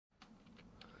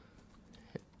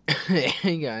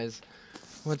Hey guys,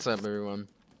 what's up everyone?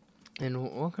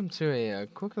 And welcome to a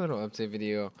quick little update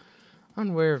video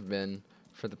on where I've been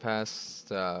for the past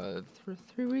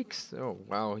 3 weeks. Oh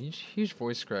wow, huge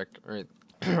voice crack right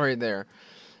right there.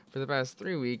 For the past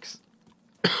 3 weeks,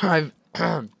 I've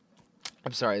I'm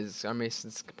sorry, it's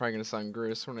probably gonna sound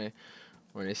gross when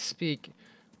I speak,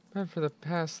 but for the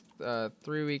past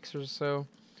 3 weeks or so,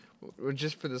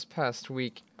 just for this past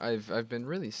week, I've been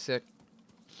really sick.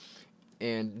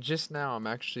 And just now, I'm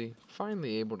actually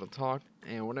finally able to talk,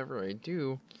 and whenever I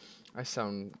do, I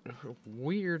sound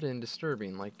weird and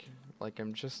disturbing, like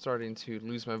I'm just starting to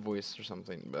lose my voice or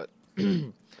something. But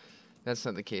that's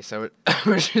not the case. I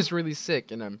was just really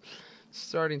sick, and I'm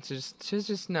starting to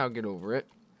just now get over it,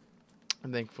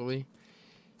 thankfully.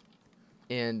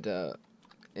 And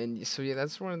and so yeah,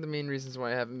 that's one of the main reasons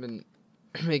why I haven't been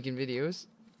making videos.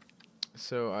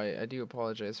 So I do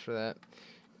apologize for that.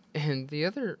 And the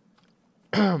other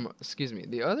excuse me,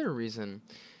 the other reason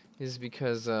is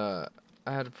because I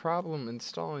had a problem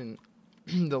installing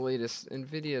the latest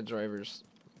NVIDIA drivers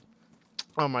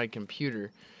on my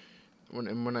computer.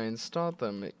 When I installed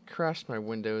them, it crashed my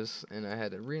Windows, and I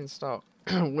had to reinstall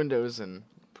Windows and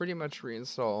pretty much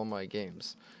reinstall all my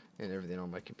games and everything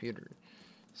on my computer.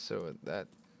 So that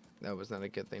was not a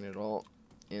good thing at all.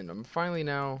 And I'm finally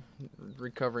now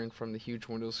recovering from the huge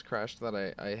Windows crash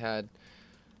that I had.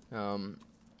 Um,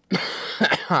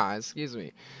 excuse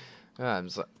me. I'm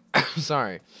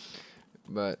sorry.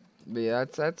 But yeah,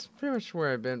 that's pretty much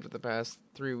where I've been for the past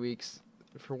 3 weeks.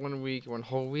 For one week, one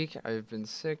whole week, I've been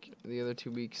sick. The other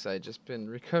 2 weeks, I just been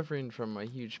recovering from my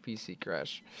huge PC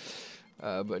crash.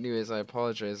 But anyways, I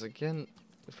apologize again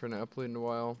for not uploading in a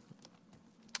while.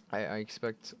 I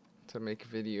expect to make a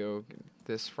video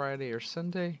this Friday or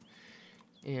Sunday.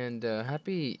 And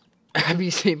happy happy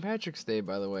St. Patrick's Day,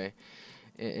 by the way.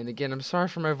 And again, I'm sorry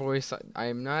for my voice. I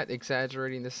am not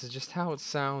exaggerating. This is just how it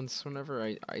sounds whenever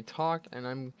I talk, and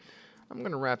I'm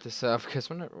gonna wrap this up because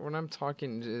when I'm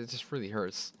talking, it just really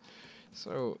hurts.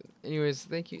 So, anyways,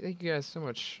 thank you guys so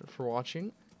much for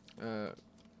watching. Uh,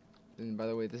 and by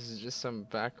the way, this is just some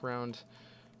background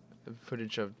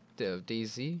footage of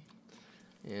DayZ.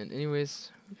 And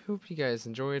anyways, hope you guys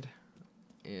enjoyed,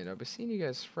 and I'll be seeing you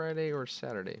guys Friday or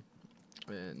Saturday.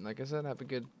 And like I said, have a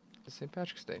good St.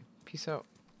 Patrick's Day. Peace out.